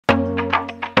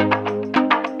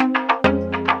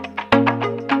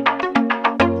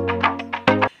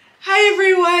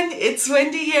it's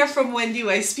Wendy here from Wendy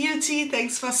Wise Beauty.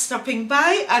 Thanks for stopping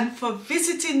by and for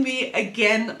visiting me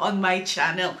again on my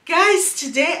channel. Guys,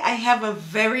 today I have a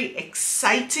very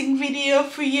exciting video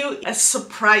for you, a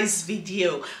surprise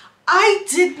video. I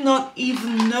did not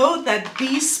even know that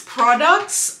these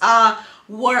products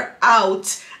were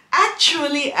out.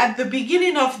 Actually, at the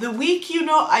beginning of the week, you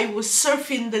know, I was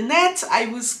surfing the net. I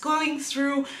was going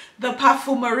through the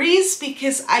perfumeries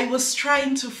because I was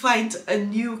trying to find a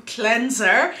new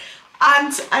cleanser.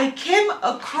 And I came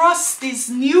across these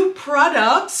new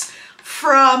products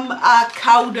from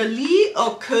Caudalie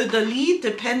or Caudalie,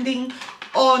 depending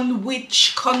on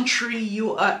which country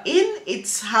you are in.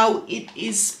 It's how it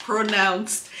is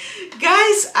pronounced.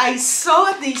 Guys, I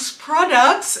saw these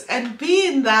products, and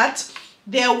being that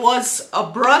there was a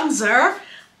bronzer,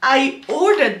 I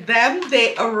ordered them,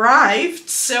 they arrived,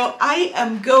 so I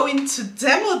am going to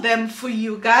demo them for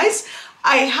you guys.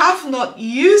 I have not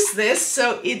used this,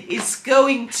 so it is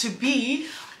going to be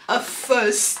a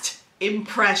first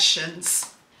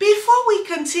impressions. Before we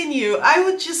continue, I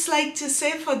would just like to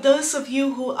say, for those of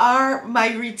you who are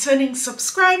my returning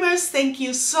subscribers, thank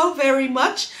you so very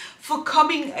much for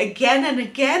coming again and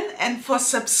again and for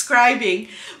subscribing.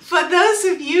 For those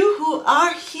of you who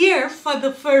are here for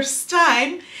the first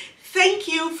time, thank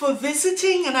you for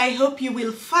visiting, and I hope you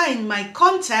will find my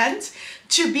content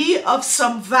to be of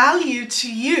some value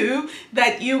to you,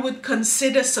 that you would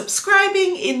consider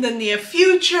subscribing in the near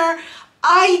future.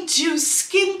 I do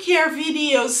skincare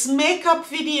videos, makeup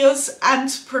videos, and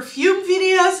perfume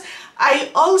videos.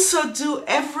 I also do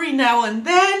every now and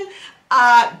then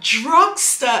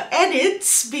drugstore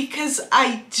edits, because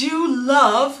I do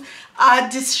love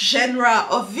this genre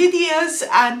of videos,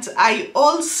 and I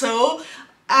also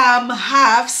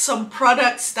have some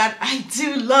products that I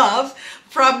do love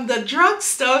from the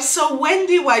drugstore. So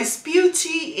Wendy Wise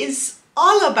Beauty is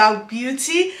all about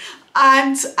beauty,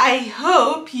 and I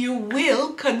hope you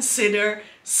will consider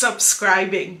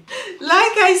subscribing.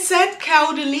 Like I said,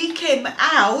 Caudalie came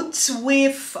out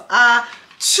with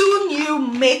two new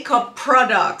makeup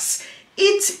products.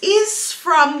 It is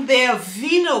from their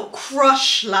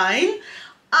Vinocrush line,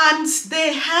 and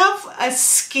they have a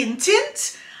skin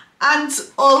tint and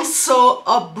also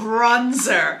a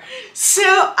bronzer. So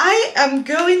I am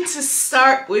going to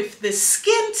start with the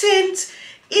skin tint.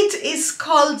 It is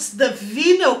called the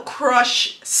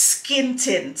Vinocrush Skin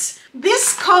Tint.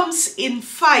 This comes in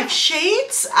 5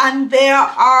 shades, and there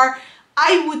are,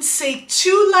 I would say,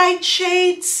 2 light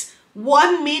shades,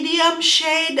 1 medium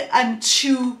shade, and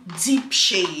 2 deep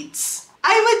shades.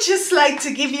 I would just like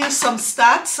to give you some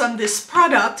stats on this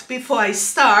product before I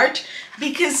start,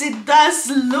 because it does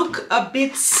look a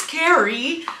bit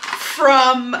scary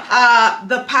from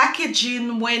the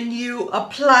packaging when you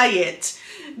apply it.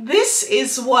 This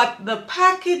is what the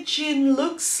packaging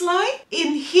looks like.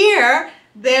 In here,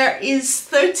 there is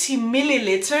 30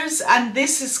 milliliters, and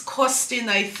this is costing,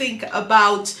 I think,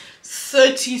 about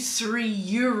 33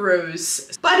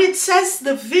 euros. But it says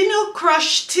the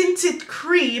Vinocrush Tinted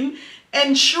Cream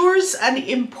ensures an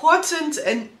important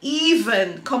and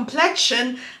even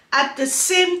complexion. At the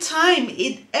same time,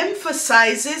 it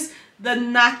emphasizes the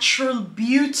natural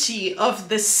beauty of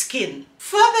the skin.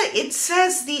 Further, it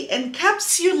says the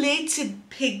encapsulated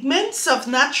pigments of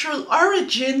natural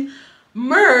origin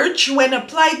merge when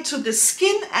applied to the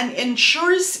skin and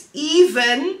ensures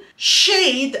even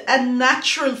shade and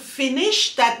natural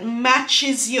finish that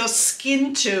matches your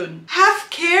skin tone. Have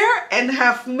care and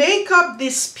have makeup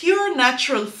this pure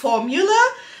natural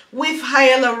formula with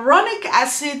hyaluronic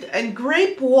acid and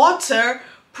grape water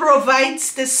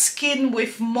provides the skin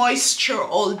with moisture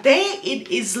all day. It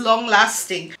is long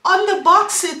lasting. On the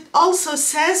box it also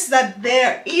says that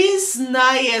there is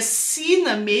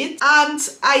niacinamide, and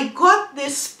I got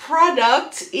this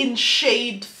product in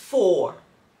shade 4.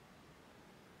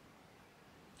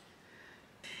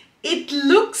 It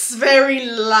looks very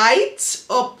light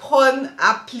upon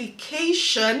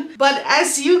application, but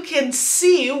as you can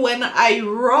see, when I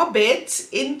rub it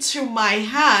into my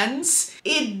hands,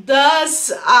 it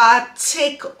does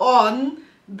take on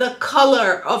the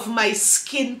color of my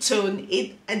skin tone.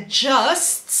 It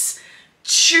adjusts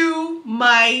to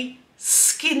my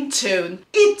skin tone.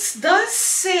 It does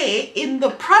say in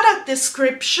the product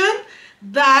description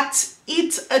that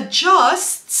it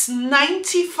adjusts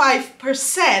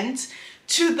 95%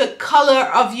 to the color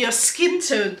of your skin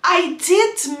tone. I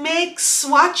did make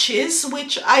swatches,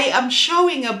 which I am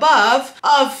showing above,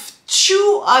 of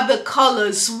 2 other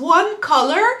colors. One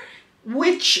color,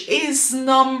 which is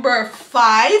number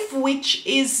 5, which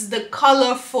is the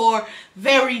color for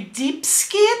very deep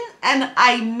skin, and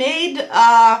I made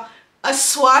a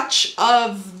swatch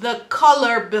of the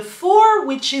color before,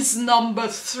 which is number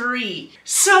 3.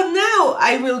 So now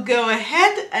I will go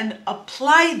ahead and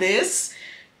apply this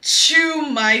to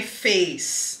my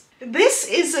face. This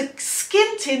is a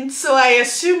skin tint, so I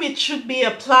assume it should be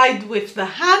applied with the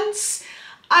hands.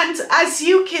 And as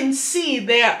you can see,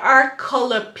 there are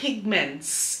color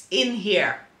pigments in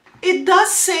here. It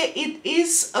does say it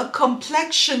is a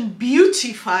complexion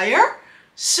beautifier,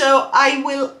 so I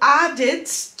will add it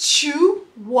to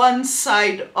one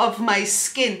side of my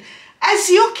skin. As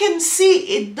you can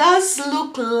see, it does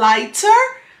look lighter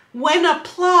when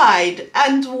applied,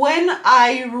 and when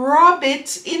I rub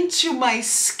it into my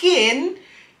skin,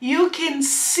 you can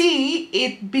see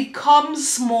it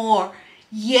becomes more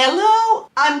yellow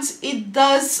and it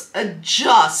does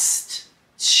adjust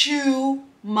to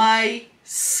my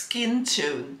skin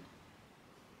tone.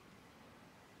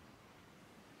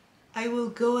 I will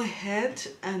go ahead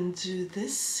and do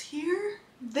this here.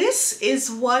 This is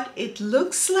what it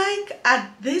looks like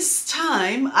at this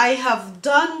time. I have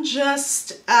done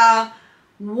just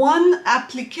one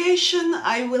application.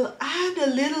 I will add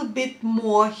a little bit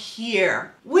more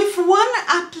here. With one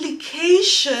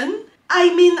application,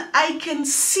 I mean, I can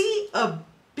see a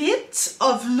bit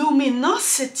of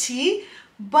luminosity,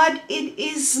 but it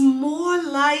is more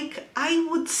like, I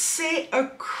would say, a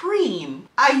cream.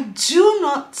 I do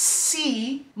not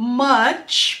see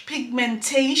much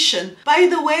pigmentation. By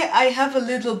the way, I have a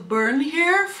little burn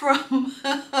here from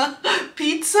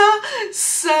pizza,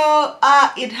 so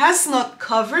it has not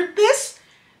covered this.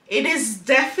 It is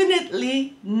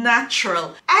definitely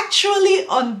natural. Actually,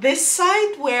 on this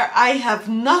side where I have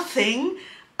nothing,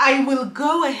 I will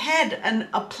go ahead and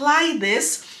apply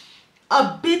this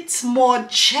a bit more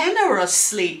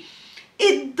generously.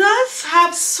 It does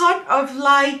have sort of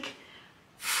like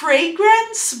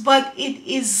fragrance, but it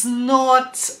is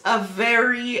not a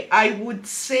very, I would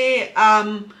say,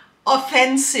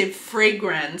 offensive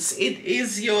fragrance. It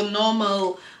is your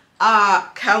normal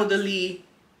Caudalie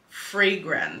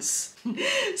fragrance.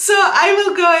 So I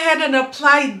will go ahead and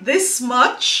apply this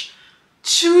much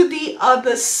to the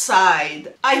other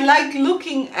side. I like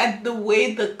looking at the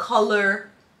way the color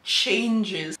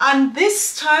changes, and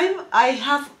this time I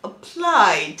have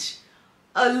applied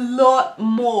a lot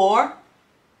more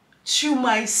to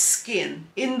my skin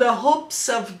in the hopes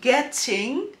of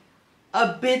getting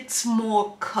a bit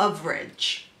more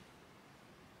coverage.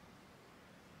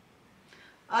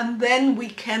 And then we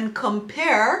can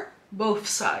compare both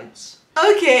sides.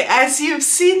 Okay, as you've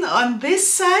seen on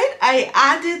this side, I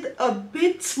added a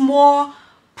bit more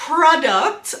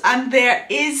product and there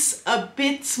is a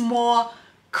bit more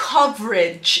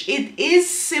coverage. It is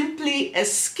simply a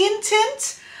skin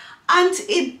tint and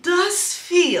it does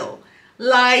feel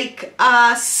like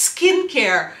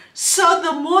skincare. So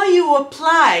the more you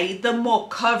apply, the more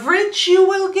coverage you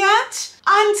will get,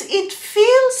 and it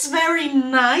feels very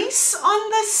nice on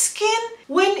the skin.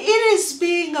 When it is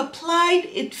being applied,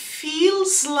 it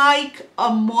feels like a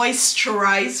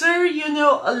moisturizer, you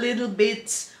know, a little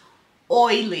bit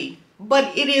oily,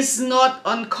 but it is not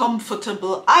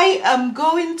uncomfortable. I am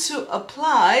going to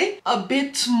apply a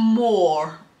bit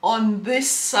more on this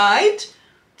side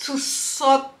to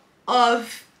sort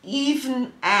of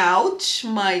even out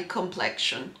my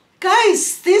complexion.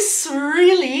 Guys, this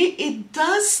really, it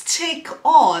does take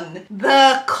on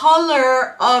the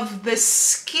color of the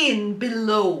skin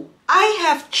below. I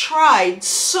have tried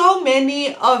so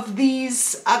many of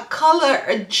these color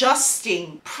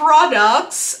adjusting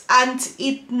products and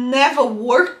it never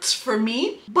worked for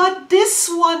me, but this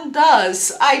one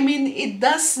does. I mean, it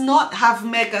does not have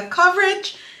mega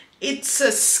coverage. It's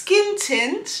a skin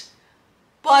tint,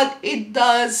 but it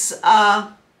does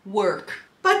work.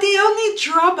 But the only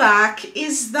drawback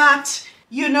is that,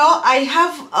 you know, I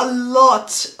have a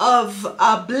lot of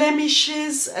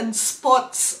blemishes and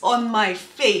spots on my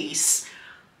face.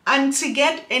 And to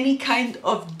get any kind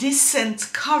of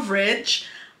decent coverage,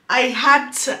 I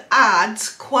had to add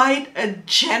quite a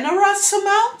generous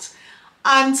amount.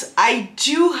 And I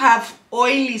do have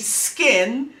oily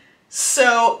skin,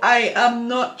 so I am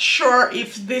not sure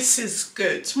if this is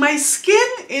good. My skin,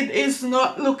 it is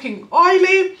not looking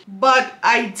oily, but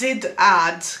I did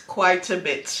add quite a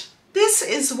bit. This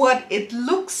is what it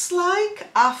looks like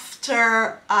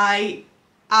after I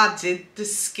added the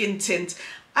skin tint.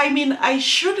 I mean, I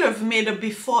should have made a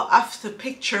before-after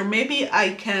picture. Maybe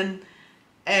I can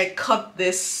cut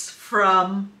this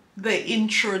from the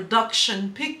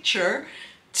introduction picture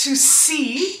to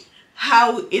see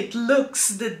how it looks,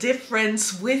 the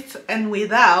difference with and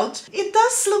without. It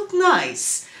does look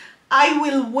nice. I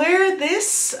will wear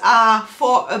this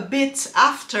for a bit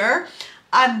after,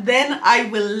 and then I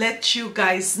will let you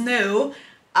guys know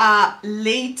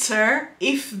later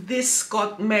if this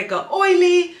got mega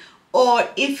oily or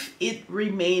if it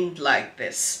remained like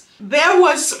this. There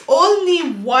was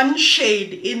only one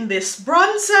shade in this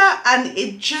bronzer, and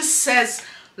it just says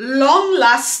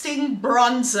Long-Lasting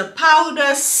Bronzer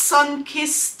Powder,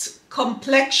 Sun-Kissed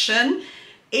Complexion.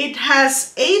 It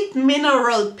has 8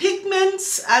 mineral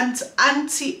pigments and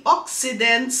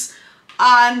antioxidants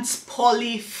and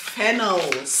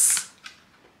polyphenols.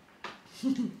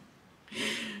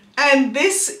 And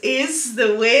this is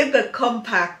the way the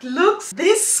compact looks.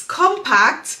 This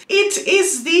compact, it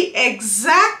is the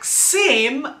exact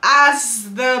same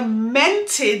as the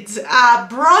Mented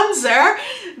bronzer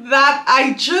that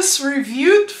I just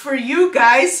reviewed for you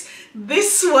guys.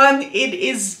 This one, it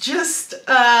is just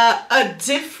a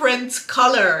different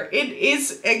color. It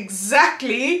is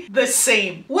exactly the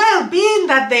same. Well, being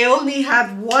that they only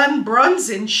had one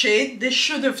bronzing shade, they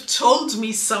should have told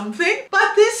me something.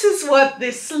 But this is what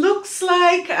this looks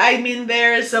like. I mean,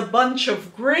 there's a bunch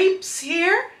of grapes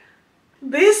here.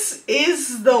 This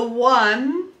is the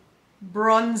one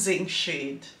bronzing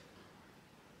shade.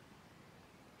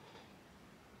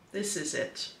 This is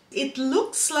it. It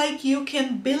looks like you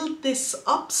can build this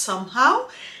up somehow.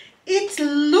 It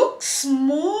looks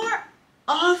more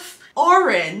of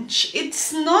orange.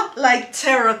 It's not like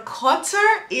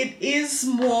terracotta, it is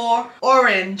more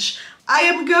orange. I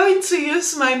am going to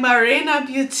use my Marina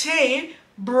Beauté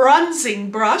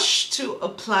bronzing brush to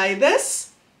apply this.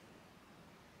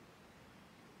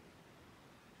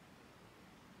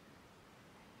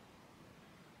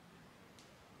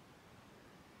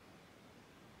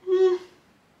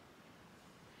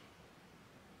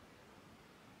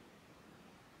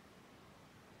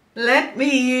 Let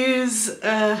me use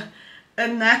a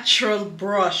natural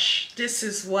brush. This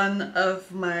is one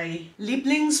of my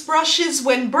Lieblings brushes.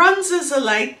 When bronzers are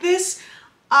like this,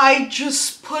 I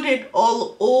just put it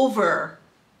all over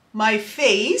my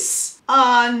face.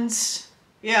 And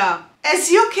yeah, as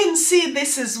you can see,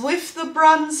 this is with the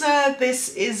bronzer,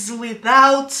 this is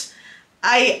without.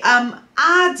 I am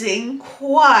adding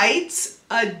quite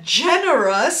a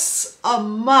generous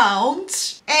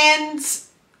amount, and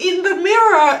in the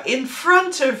mirror in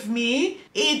front of me,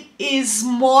 it is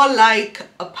more like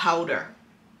a powder.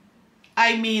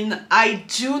 I mean, I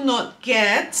do not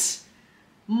get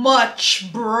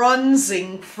much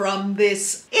bronzing from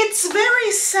this. It's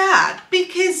very sad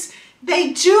because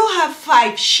they do have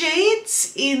 5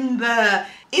 shades in the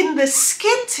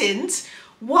skin tint.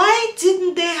 Why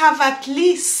didn't they have at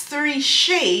least 3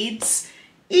 shades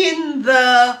in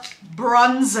the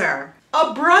bronzer?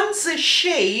 A bronzer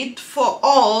shade for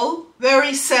all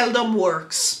very seldom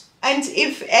works. And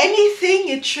if anything,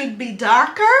 it should be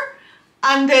darker,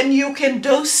 and then you can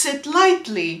dose it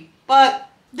lightly. But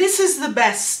this is the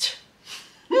best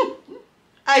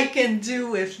I can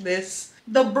do with this.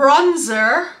 The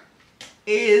bronzer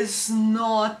is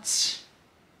not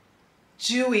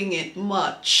doing it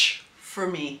much for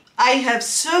me. I have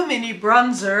so many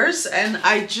bronzers, and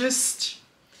I just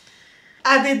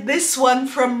added this one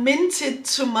from Minted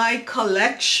to my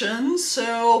collection,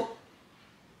 so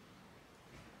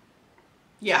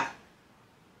yeah,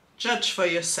 judge for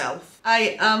yourself.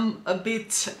 I am a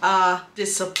bit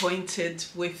disappointed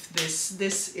with this.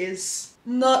 This is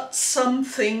not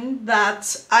something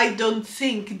that I don't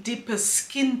think deeper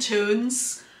skin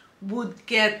tones would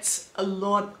get a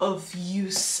lot of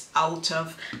use out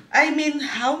of. I mean,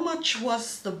 how much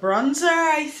was the bronzer?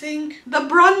 I think the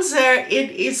bronzer, it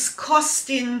is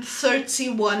costing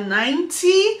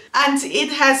 $31.90, and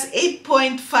it has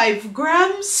 8.5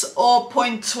 grams or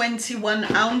 0.21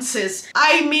 ounces.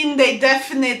 I mean, they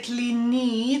definitely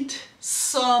need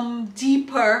some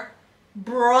deeper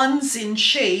bronzing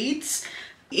shades.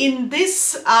 In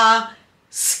this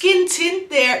skin tint,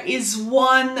 there is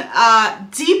one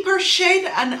deeper shade,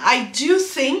 and I do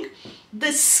think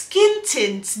the skin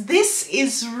tint, this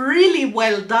is really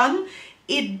well done.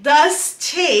 It does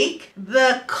take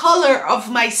the color of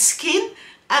my skin,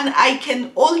 and I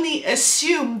can only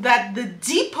assume that the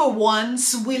deeper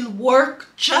ones will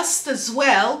work just as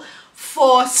well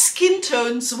for skin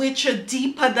tones which are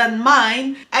deeper than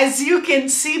mine, as you can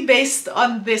see based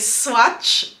on this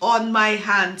swatch on my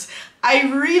hand.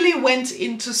 I really went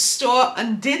into store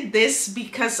and did this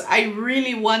because I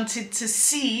really wanted to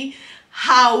see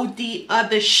how the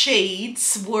other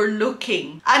shades were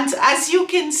looking. And as you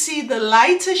can see, the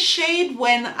lighter shade,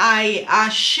 when I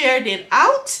shared it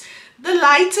out, the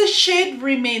lighter shade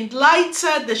remained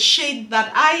lighter. The shade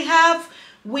that I have,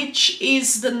 which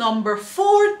is the number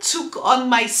 4, took on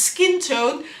my skin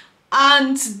tone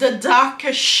and the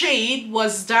darker shade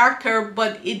was darker,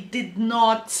 but it did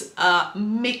not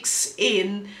mix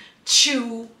in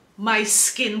to my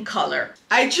skin color.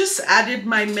 I just added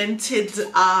my Mented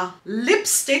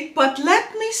lipstick, but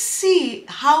let me see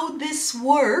how this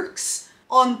works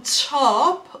on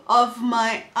top of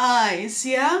my eyes,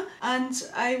 yeah? And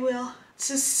I will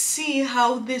just see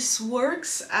how this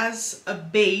works as a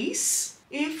base.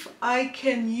 If I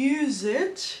can use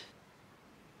it.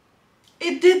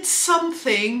 It did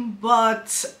something,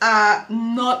 but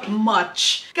not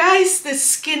much. Guys, the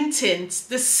skin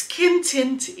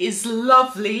tint is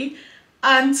lovely,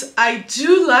 and I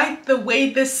do like the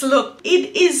way this looks.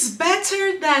 It is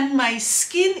better than my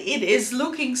skin. It is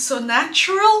looking so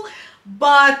natural,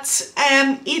 but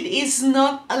it is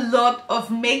not a lot of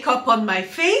makeup on my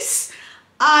face,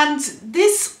 and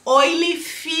this oily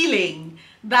feeling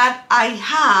that I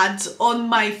had on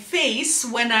my face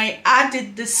when I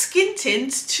added the skin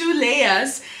tint, 2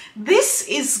 layers, this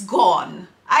is gone.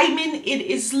 I mean, it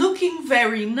is looking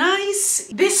very nice.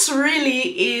 This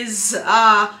really is,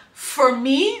 for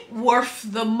me, worth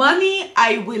the money.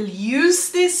 I will use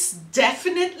this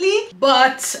definitely,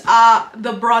 but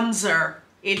the bronzer,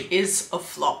 it is a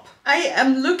flop. I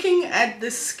am looking at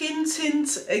the skin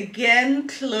tint again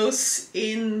close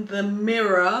in the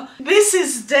mirror. This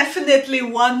is definitely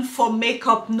one for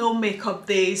makeup, no makeup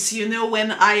days, you know,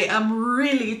 when I am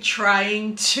really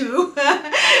trying to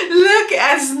look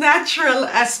as natural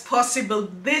as possible.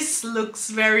 This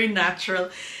looks very natural.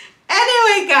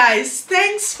 Anyway guys,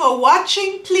 thanks for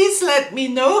watching. Please let me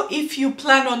know if you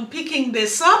plan on picking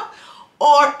this up,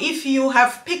 or if you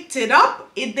have picked it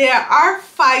up. There are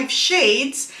 5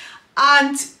 shades,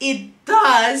 and it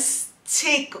does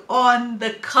take on the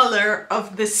color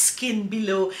of the skin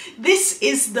below. This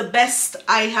is the best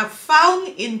I have found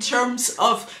in terms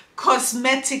of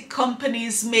cosmetic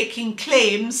companies making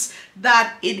claims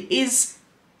that it is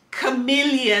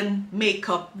chameleon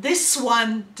makeup. This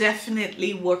one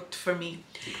definitely worked for me.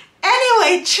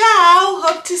 Anyway, ciao!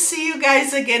 Hope to see you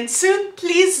guys again soon.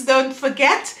 Please don't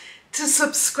forget to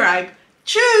subscribe.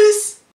 Tschüss!